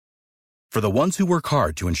For the ones who work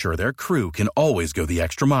hard to ensure their crew can always go the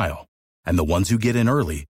extra mile, and the ones who get in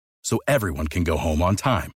early so everyone can go home on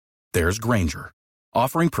time, there's Grainger,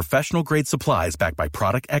 offering professional-grade supplies backed by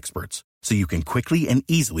product experts so you can quickly and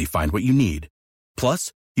easily find what you need.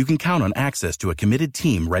 Plus, you can count on access to a committed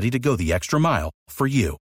team ready to go the extra mile for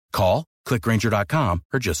you. Call, click Grainger.com,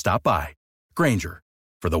 or just stop by. Grainger,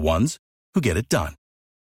 for the ones who get it done.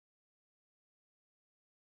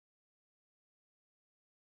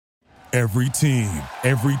 Every team,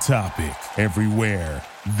 every topic, everywhere.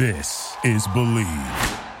 This is Believe.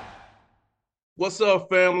 What's up,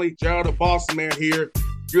 family? Jared the Bossman here.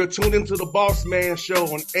 You're tuned into the Bossman Show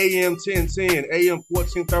on AM 1010, AM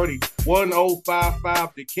 1430, 1055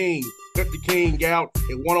 The King. Let the King out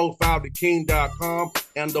at 105theking.com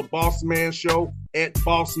and the Bossman Show at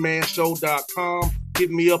bossmanshow.com.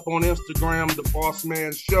 Hit me up on Instagram, The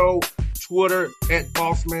Bossman Show, Twitter at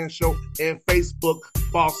Bossman Show, and Facebook,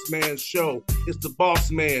 Bossman Show. It's the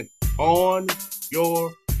Bossman on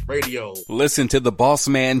your radio. Listen to the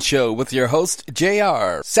Bossman Show with your host,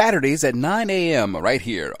 JR, Saturdays at 9 a.m. right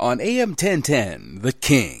here on AM 1010, The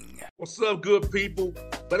King. What's up, good people?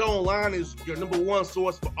 BetOnline is your number one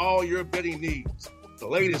source for all your betting needs. The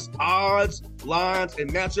latest odds, lines,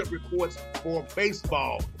 and matchup reports for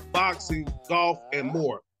baseball, boxing, golf, and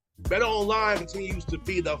more. BetOnline continues to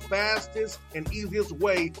be the fastest and easiest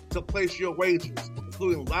way to place your wagers,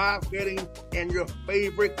 including live betting and your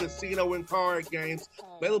favorite casino and card games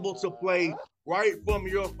available to play right from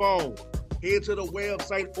your phone. Head to the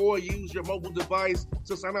website or use your mobile device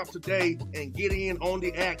to sign up today and get in on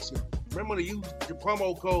the action. Remember to use your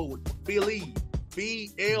promo code BELIEVE,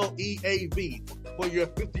 BLEAV, for your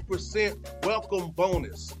 50% welcome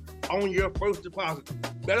bonus on your first deposit.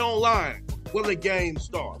 BetOnline, where the game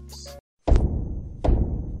starts.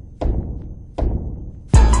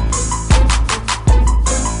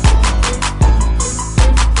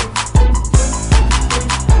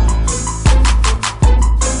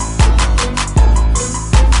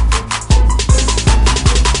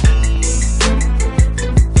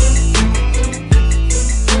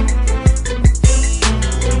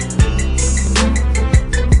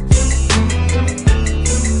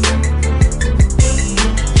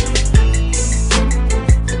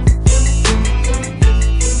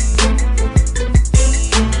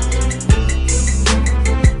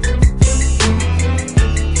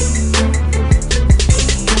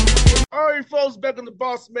 Back on the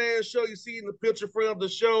Bossman Show, you see in the picture frame of the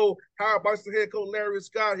show, Howard Bison head coach Larry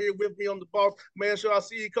Scott here with me on the Bossman Show. I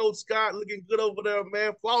see you, Coach Scott, looking good over there,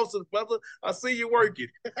 man. Flossing, brother. I see you working.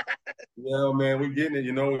 Yeah, man, we're getting it.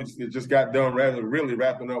 You know, it just got done really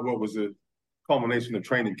wrapping up what was a culmination of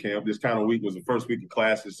training camp. This kind of week was the first week of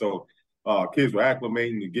classes, so kids were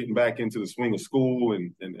acclimating and getting back into the swing of school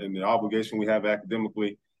and the obligation we have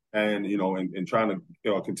academically, and and trying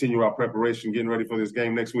to continue our preparation, getting ready for this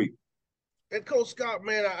game next week. And Coach Scott,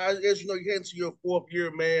 man, as you know, you're heading to your fourth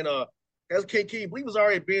year, man. As can you believe it's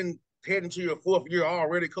already been heading to your fourth year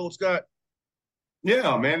already, Coach Scott?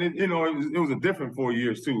 Yeah, man. It was a different 4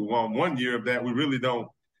 years too. 1 year of that we really don't.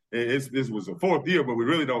 This was a fourth year, but we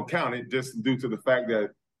really don't count it just due to the fact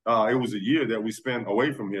that it was a year that we spent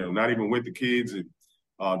away from here, not even with the kids and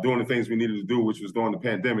doing the things we needed to do, which was during the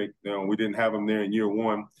pandemic. We didn't have them there in year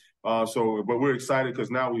one. But we're excited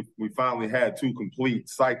because now we finally had 2 complete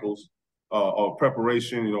cycles of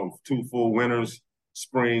preparation, 2 full winters,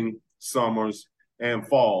 spring, summers, and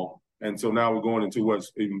fall. And so now we're going into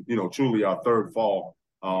what's, truly our third fall.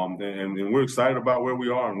 And we're excited about where we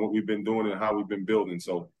are and what we've been doing and how we've been building.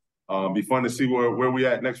 So be fun to see where we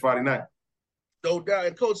at next Friday night. No doubt.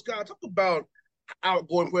 And Coach Scott, talk about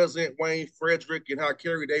outgoing President Wayne Frederick and how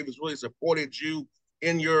Kerry Davis really supported you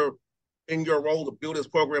in your role to build this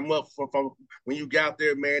program up from when you got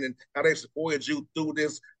there, man, and how they supported you through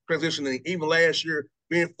this transition. And even last year,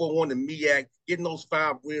 being 4-1 in MEAC, getting those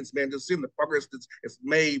 5 wins, man, just seeing the progress that's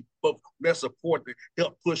made, but that support to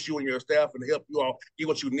help push you and your staff and help you all get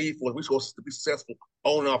what you need for we're supposed to be successful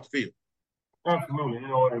on and off the field. Absolutely.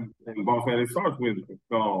 And Bossman, it starts with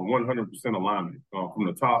 100% alignment from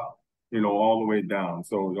the top, all the way down.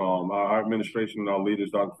 So our administration and our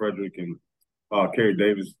leaders, Dr. Frederick and Kerry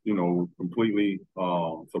Davis, completely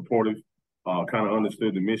supportive, kind of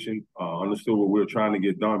understood the mission, understood what we were trying to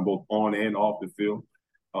get done both on and off the field,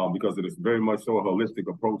 because it is very much so a holistic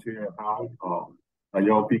approach here at Howard. Our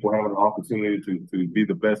young people having an opportunity to be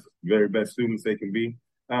the best, very best students they can be,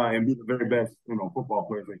 and be the very best, football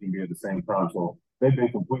players they can be at the same time. So they've been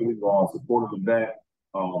completely supportive of that.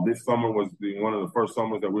 This summer was one of the first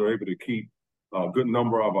summers that we were able to keep a good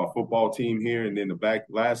number of our football team here, and then the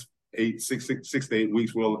last 6 to 8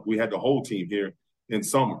 weeks, we had the whole team here in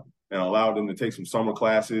summer. and allow them to take some summer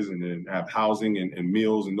classes and then have housing and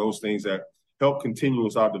meals and those things that help continue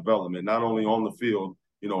our development, not only on the field,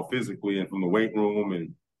 physically and from the weight room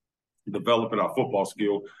and developing our football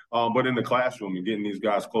skill, but in the classroom and getting these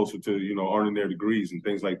guys closer to, earning their degrees and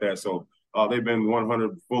things like that. So they've been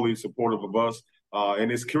 100 fully supportive of us.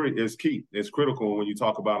 And it's key. It's critical when you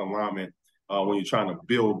talk about alignment, when you're trying to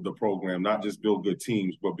build the program, not just build good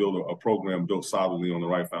teams, but build a program built solidly on the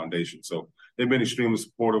right foundation. So they've been extremely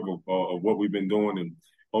supportive of what we've been doing. And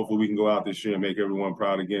hopefully we can go out this year and make everyone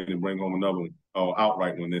proud again and bring home another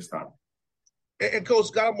outright one this time. And Coach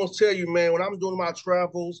Scott, I must tell you, man, when I'm doing my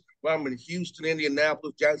travels, when I'm in Houston,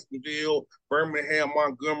 Indianapolis, Jacksonville, Birmingham,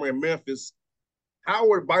 Montgomery, and Memphis,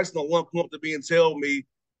 Howard Bison will come up to me and tell me,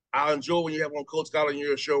 I enjoy when you have on Coach Scott on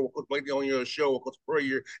your show, or Coach Blakey on your show, or Coach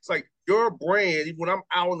Spurrier. It's like your brand, even when I'm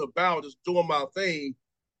out and about just doing my thing,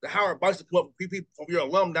 the Howard Bison come up with people from your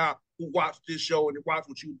alumni who watch this show and watch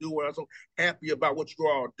what you do, and I'm so happy about what you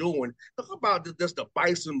all are doing. Talk about just the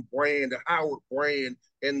Bison brand, the Howard brand,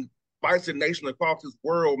 and Bison Nation across this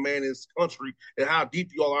world, man, this country, and how deep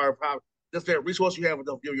you all are, how just that resource you have with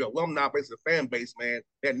your alumni base, the fan base, man,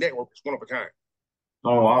 that network is one of a kind.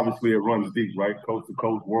 Oh, obviously it runs deep, right? Coast to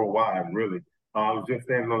coast, worldwide, really. I was just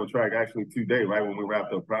standing on the track actually today, right, when we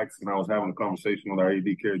wrapped up practice, and I was having a conversation with our AD,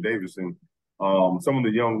 Kerry Davis, and some of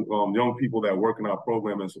the young people that work in our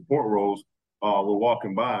program and support roles were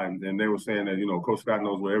walking by, and they were saying that, Coach Scott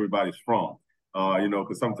knows where everybody's from.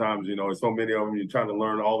 Because sometimes, there's so many of them, you're trying to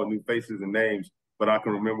learn all the new faces and names, but I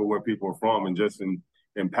can remember where people are from. And just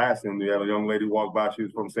in passing, we had a young lady walk by, she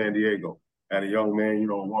was from San Diego. Had a young man,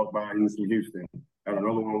 walk by, he was from Houston. Had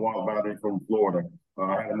another one walk by, they're from Florida.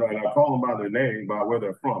 And I call them by their name, by where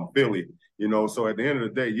they're from, Philly. So at the end of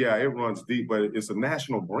the day, yeah, it runs deep, but it's a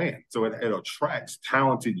national brand. So it attracts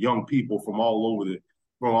talented young people from all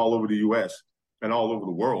over the U.S. and all over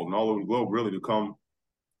the world and all over the globe, really, to come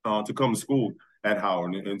to school at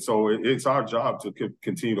Howard. And so it's our job to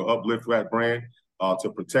continue to uplift that brand,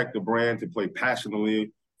 to protect the brand, to play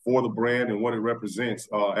passionately for the brand and what it represents,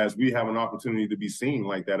 as we have an opportunity to be seen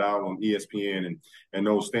like that out on ESPN and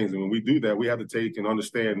those things. And when we do that, we have to take and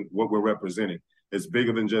understand what we're representing. It's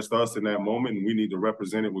bigger than just us in that moment, and we need to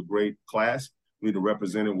represent it with great class. We need to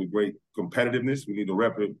represent it with great competitiveness. We need to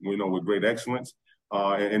with great excellence,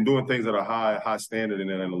 and doing things at a high standard and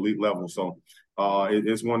at an elite level. So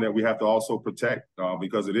it's one that we have to also protect,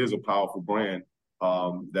 because it is a powerful brand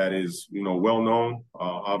that is, well known,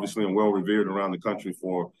 obviously, and well revered around the country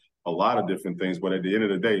for a lot of different things. But at the end of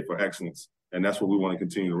the day, for excellence, and that's what we want to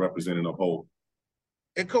continue to represent and uphold.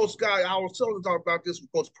 And Coach Scott, I was telling to talk about this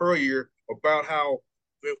with Coach Spurrier about how,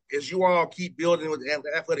 as you all keep building with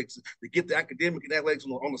athletics to get the academic and athletics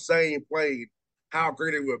on the same plane, how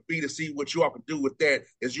great it would be to see what you all can do with that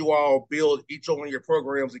as you all build each one of your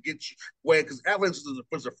programs to get you way, because athletics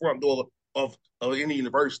is the front door of any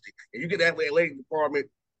university. And you get the athletic department,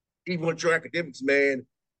 even with your academics, man,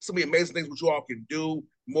 some of the amazing things what you all can do,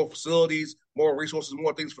 more facilities, more resources,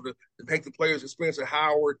 more things to make the players experience at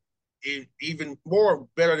Howard even more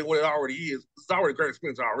better than what it already is. It's already a great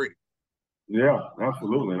experience already. Yeah,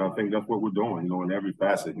 absolutely. And I think that's what we're doing, in every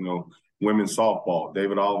facet. Women's softball,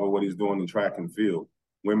 David Oliver, what he's doing in track and field,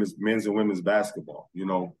 men's and women's basketball,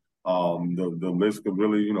 the list could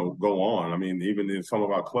really, go on. I mean, even in some of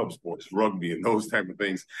our club sports, rugby and those type of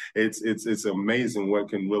things, it's amazing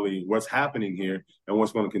what's happening here and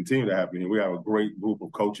what's going to continue to happen here. We have a great group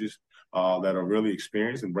of coaches that are really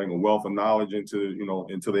experienced and bring a wealth of knowledge into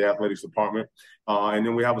the athletics department. And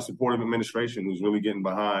then we have a supportive administration who's really getting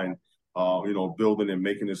behind, building and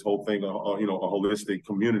making this whole thing, a holistic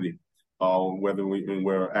community.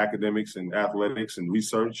 Where academics and athletics and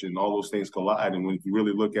research and all those things collide. And when you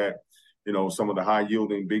really look at, some of the high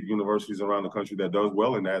yielding big universities around the country that does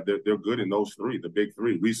well in that, they're good in those three, the big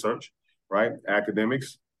three: research, right,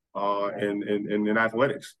 academics, and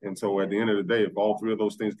athletics. And so at the end of the day, if all three of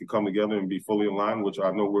those things can come together and be fully aligned, which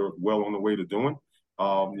I know we're well on the way to doing,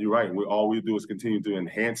 you're right. All we do is continue to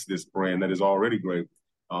enhance this brand that is already great.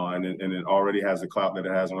 And it already has the clout that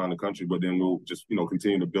it has around the country, but then we'll just,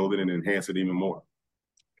 continue to build it and enhance it even more.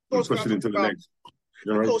 We'll push it into the next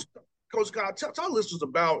generation. Coach Scott, tell listeners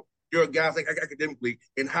about your guys academically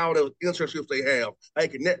and how the internships they have, how you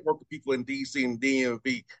can network with people in DC and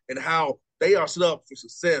DMV, and how they are set up for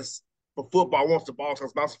success for football once the ball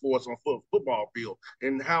starts bouncing for us on football field,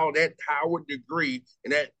 and how that Howard degree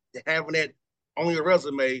and that having that on your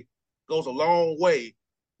resume goes a long way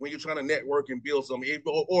when you're trying to network and build something,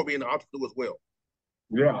 or being an entrepreneur as well.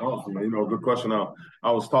 Yeah, awesome. Good question.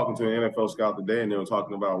 I was talking to an NFL scout today, and they were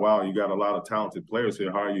talking about, wow, you got a lot of talented players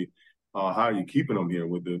here. How are you how are you keeping them here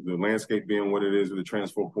with the landscape being what it is with the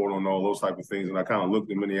transfer portal and all those type of things? And I kind of looked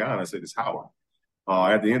them in the eye and I said, it's Howard.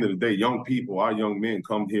 At the end of the day, young people, our young men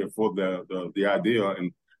come here for the idea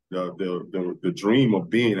and the dream of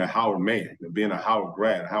being a Howard man, being a Howard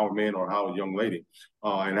grad, a Howard man or a Howard young lady,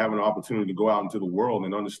 and having an opportunity to go out into the world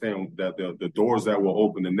and understand that the doors that will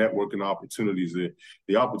open, the networking opportunities,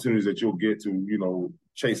 the opportunities that you'll get to,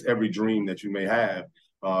 chase every dream that you may have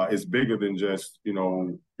is bigger than just,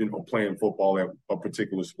 playing football at a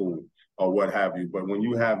particular school or what have you. But when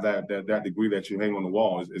you have that degree that you hang on the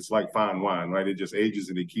wall, it's like fine wine, right? It just ages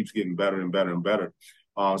and it keeps getting better and better and better.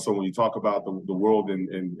 So when you talk about the world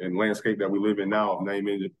and landscape that we live in now of name,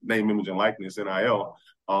 image, and likeness, NIL,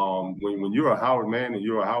 when you're a Howard man and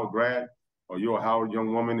you're a Howard grad or you're a Howard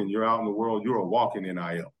young woman and you're out in the world, you're a walking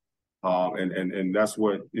NIL. And that's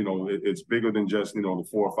what, it's bigger than just, the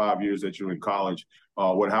 4 or 5 years that you're in college.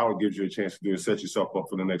 What Howard gives you a chance to do is set yourself up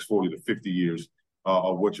for the next 40 to 50 years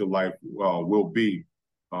of what your life will be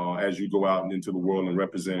as you go out into the world and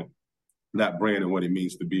represent that brand and what it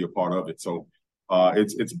means to be a part of it. So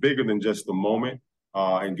it's bigger than just the moment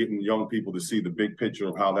and getting young people to see the big picture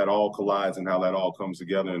of how that all collides and how that all comes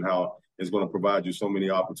together and how it's going to provide you so many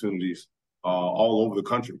opportunities all over the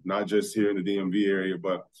country, not just here in the DMV area,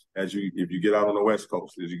 but if you get out on the West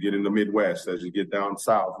Coast, as you get in the Midwest, as you get down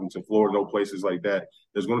south into Florida, no places like that,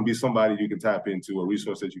 there's going to be somebody you can tap into, a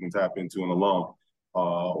resource that you can tap into, an alum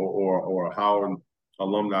or a Howard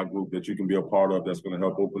alumni group that you can be a part of that's going to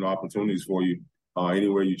help open opportunities for you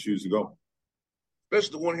anywhere you choose to go.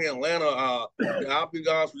 Especially the one here in Atlanta. I'll be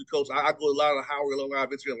honest with you, Coach. I go to a lot of Howard alumni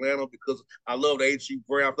events here in Atlanta because I love the HU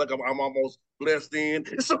brand. I feel like I'm almost blessed in.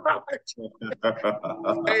 So I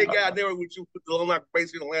ain't got there with you with the alumni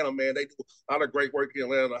base in Atlanta, man. They do a lot of great work in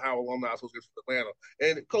Atlanta, the Howard Alumni Association of Atlanta.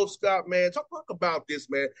 And Coach Scott, man, talk about this,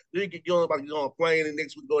 man. You get on a plane and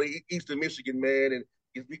next week go to Eastern Michigan, man,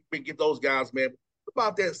 and get those guys, man. What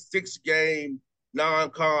about that 6-game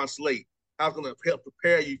non-con slate? How's going to help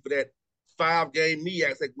prepare you for that 5-game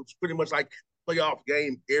MEAC, which is pretty much like playoff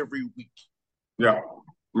game every week? Yeah,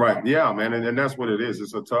 right. Yeah, man, and that's what it is.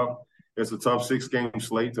 It's a tough 6-game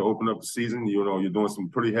slate to open up the season. You're doing some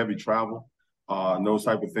pretty heavy travel, and those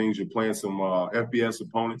type of things. You're playing some FBS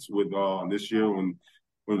opponents with this year when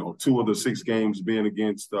 2 of the 6 games being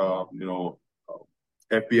against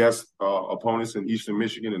FBS opponents in Eastern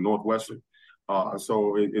Michigan and Northwestern.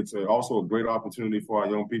 So it's also a great opportunity for our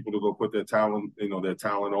young people to go put their talent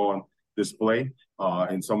on display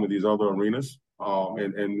in some of these other arenas.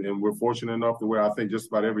 And we're fortunate enough to where I think just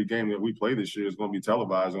about every game that we play this year is going to be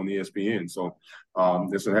televised on ESPN. So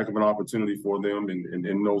it's a heck of an opportunity for them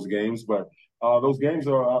in those games. But those games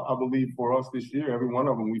are, I believe, for us this year, every one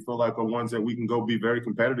of them, we feel like are ones that we can go be very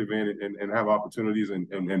competitive in and have opportunities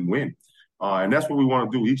and win. And that's what we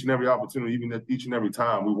want to do each and every opportunity, each and every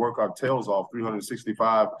time. We work our tails off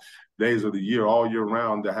 365 days of the year, all year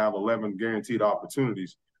round, to have 11 guaranteed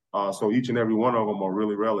opportunities. So each and every one of them are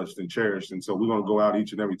really relished and cherished. And so we're going to go out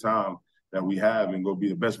each and every time that we have and go be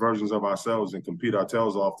the best versions of ourselves and compete our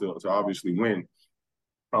tails off to obviously win.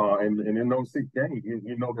 And in those 6 games,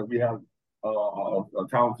 you know that we have a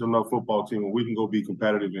talented enough football team where we can go be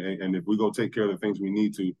competitive. And if we go take care of the things we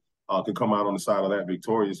need to come out on the side of that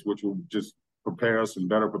victorious, which will just prepare us and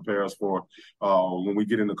better prepare us for when we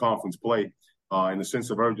get into conference play. And the sense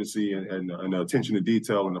of urgency and the attention to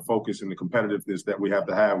detail and the focus and the competitiveness that we have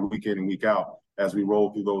to have week in and week out as we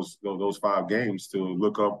roll through those 5 games to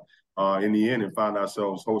look up in the end and find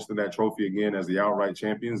ourselves hosting that trophy again as the outright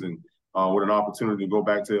champions and with an opportunity to go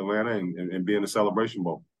back to Atlanta and be in the Celebration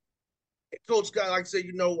Bowl. Hey, Coach Scott, like I said,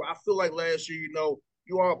 I feel like last year,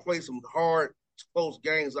 you all played some hard, close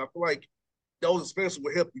games. I feel like those experiences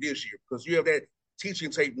will help you this year because you have that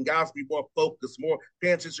teaching tape and guys be more focused, more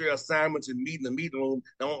paying attention to your assignments and meeting the meeting room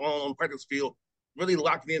on practice field, really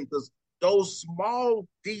locking in because those small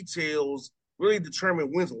details really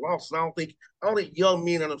determine wins and losses. I don't think young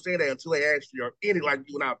men understand that until they actually are in it like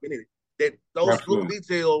you and I've been in it. That those little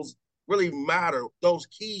details really matter. Those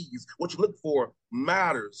keys, what you look for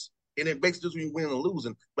matters. And it makes a difference between winning and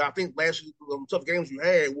losing. But I think last year, the tough games you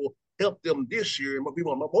had will help them this year and be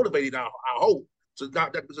more motivated, I hope, to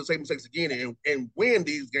not do the same mistakes again and win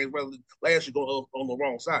these games rather than last year going on the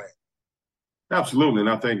wrong side. Absolutely. And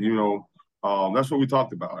I think, that's what we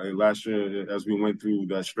talked about last year as we went through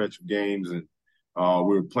that stretch of games and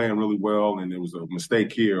we were playing really well and there was a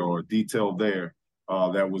mistake here or a detail there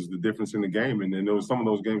that was the difference in the game. And then there was some of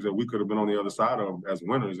those games that we could have been on the other side of as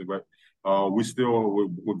winners, but we still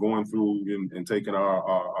were going through and taking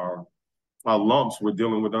our lumps. We're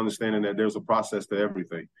dealing with understanding that there's a process to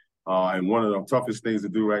everything. And one of the toughest things to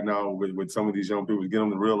do right now with some of these young people is get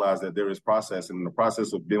them to realize that there is process. And in the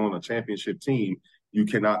process of building a championship team, you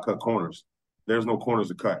cannot cut corners. There's no corners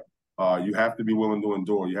to cut. You have to be willing to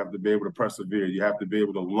endure. You have to be able to persevere. You have to be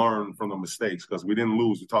able to learn from the mistakes, because we didn't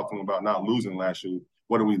lose. We talked to them about not losing last year.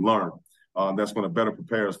 What did we learn? That's going to better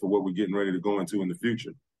prepare us for what we're getting ready to go into in the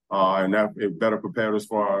future. And that it better prepared us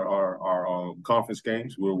for our conference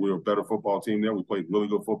games. We're a better football team there. We played really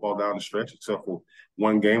good football down the stretch, except for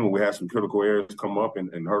one game where we had some critical errors come up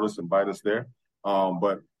and hurt us and bite us there.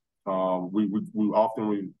 But we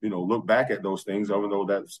often look back at those things, even though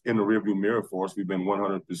that's in the rearview mirror for us. We've been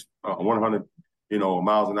 100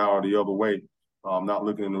 miles an hour the other way, not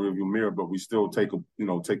looking in the rearview mirror, but we still take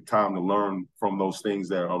time to learn from those things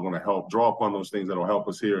that are going to draw upon those things that will help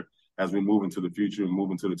us here as we move into the future and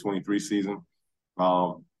move into the 23 season.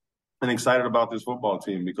 And excited about this football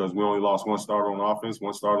team because we only lost one starter on offense,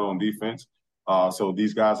 one starter on defense. So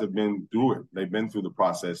these guys have been through it. They've been through the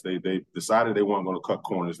process. They decided they weren't going to cut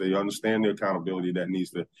corners. They understand the accountability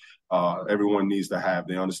that everyone needs to have.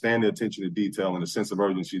 They understand the attention to detail and the sense of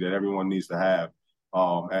urgency that everyone needs to have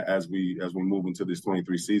as we move into this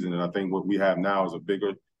 23 season. And I think what we have now is a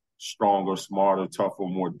bigger, stronger, smarter, tougher,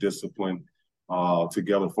 more disciplined,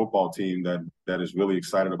 together football team that is really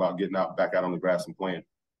excited about getting back out on the grass and playing.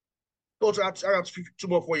 Coach, I got two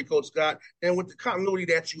more for you, Coach Scott. And with the continuity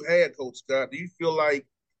that you had, Coach Scott, do you feel like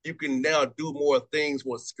you can now do more things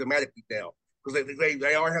more schematically now? Because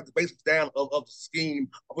they already have the basics down of the scheme,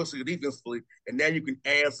 obviously defensively, and now you can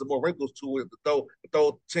add some more wrinkles to it to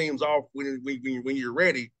throw teams off when you're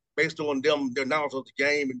ready, based on their knowledge of the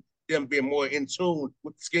game and them being more in tune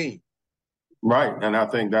with the scheme. Right, and I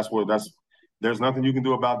think there's nothing you can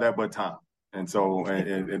do about that but time. And so at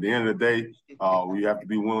the end of the day, you have to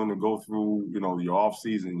be willing to go through, your off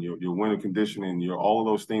season, your winter conditioning, all of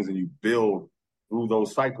those things, and you build through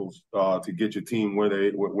those cycles to get your team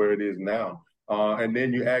where it is now. And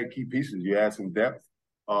then you add key pieces, you add some depth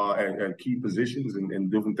at key positions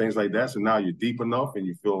and different things like that. So now you're deep enough, and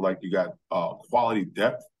you feel like you got quality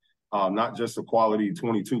depth, not just a quality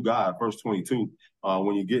 22 guy, first 22.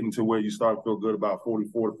 When you get into where you start to feel good about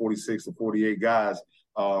 44 to 46 to 48 guys.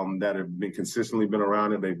 That have been consistently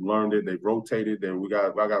around it. They've learned it. They've rotated.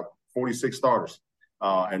 I got 46 starters,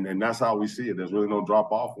 and that's how we see it. There's really no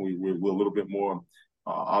drop off. We're a little bit more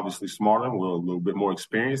obviously smarter. We're a little bit more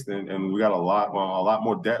experienced, and we got a lot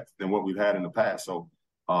more depth than what we've had in the past. So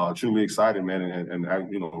truly excited, man, and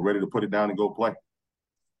ready to put it down and go play.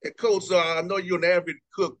 Hey, Coach, I know you're an avid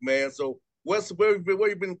cook, man. So where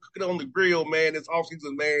you been cooking on the grill, man? This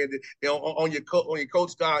offseason, man, on your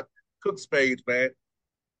Coach Scott Cooks page, man.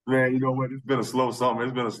 Man, you know what? It's been a slow summer.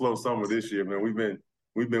 It's been a slow summer this year, man.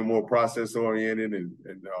 We've been more process oriented and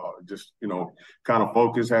just kind of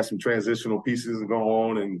focused. Had some transitional pieces going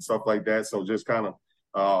on and stuff like that. So just kind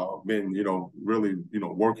of been really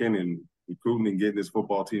working and recruiting and getting this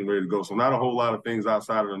football team ready to go. So not a whole lot of things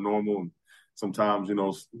outside of the normal. And sometimes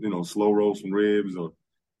slow roll some ribs or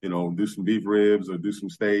do some beef ribs or do some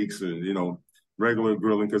steaks or regular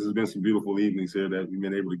grilling, because there's been some beautiful evenings here that we've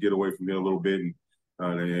been able to get away from here a little bit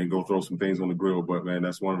and go throw some things on the grill. But, man,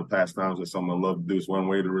 that's one of the pastimes. That's something I love to do. It's one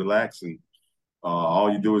way to relax. And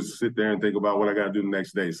all you do is sit there and think about what I got to do the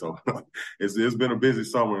next day. So it's been a busy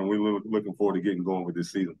summer, and we're looking forward to getting going with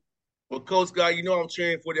this season. Well, Coach Scott, I'm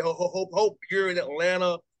cheering for you. Hope you're in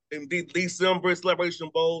Atlanta in December Celebration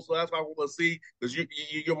Bowl. So that's what I want to see, because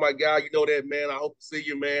you're my guy. You know that, man. I hope to see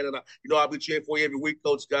you, man. And I'll be cheering for you every week,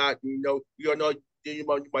 Coach Scott. You're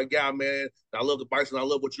my guy, man. I love the Bison. I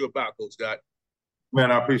love what you're about, Coach Scott. Man,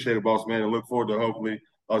 I appreciate it, boss, man, and look forward to hopefully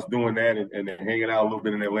us doing that and hanging out a little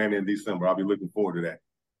bit in Atlanta in December. I'll be looking forward to that.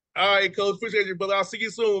 All right, Coach. Appreciate you, brother. I'll see you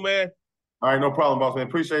soon, man. All right, no problem, boss, man.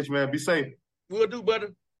 Appreciate you, man. Be safe. We'll do,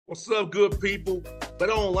 brother. What's up, good people?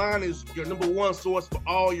 BetOnline is your number one source for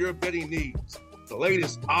all your betting needs. The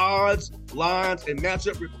latest odds, lines, and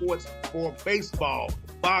matchup reports for baseball,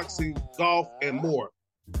 boxing, golf, and more.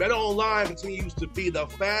 BetOnline continues to be the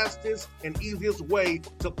fastest and easiest way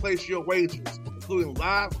to place your wagers, including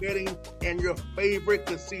live betting and your favorite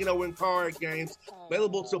casino and card games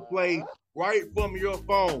available to play right from your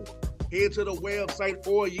phone. Head to the website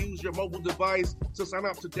or use your mobile device to sign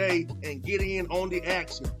up today and get in on the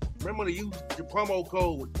action. Remember to use your promo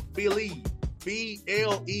code BELIEVE,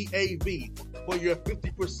 BLEAV, for your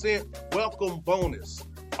 50% welcome bonus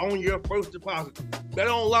on your first deposit.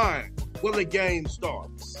 BetOnline, where the game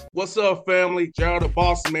starts. What's up, family? Jared the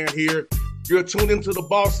Bossman here. You're tuned into the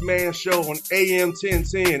Bossman Show on AM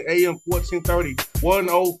 1010, AM 1430,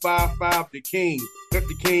 1055 The King. Check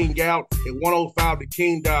The King out at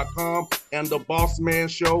 105theking.com and the Bossman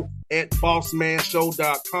Show at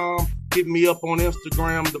bossmanshow.com. Hit me up on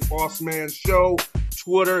Instagram, The Bossman Show,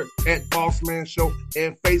 Twitter at Bossman Show,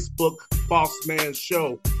 and Facebook, Bossman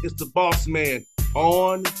Show. It's the Bossman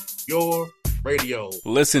on your radio.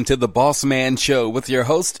 Listen to The Bossman Show with your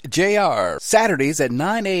host, JR, Saturdays at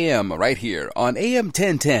 9 a.m. right here on AM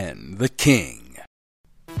 1010, The King.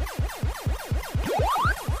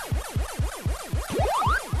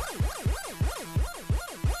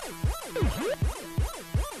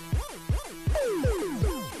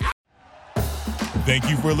 Thank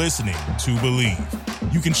you for listening to Believe.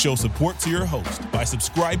 You can show support to your host by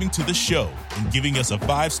subscribing to the show and giving us a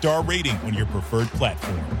 5-star rating on your preferred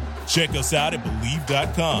platform. Check us out at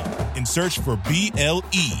Believe.com and search for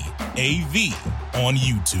BLEAV on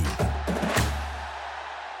YouTube.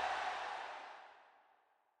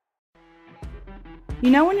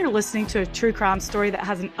 You know when you're listening to a true crime story that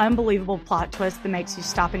has an unbelievable plot twist that makes you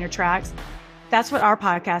stop in your tracks? That's what our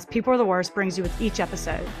podcast, People Are the Worst, brings you with each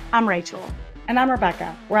episode. I'm Rachel. And I'm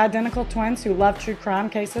Rebecca. We're identical twins who love true crime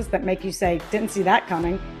cases that make you say, didn't see that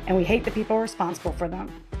coming, and we hate the people responsible for them.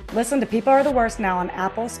 Listen to People Are the Worst now on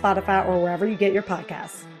Apple, Spotify, or wherever you get your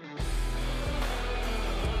podcasts.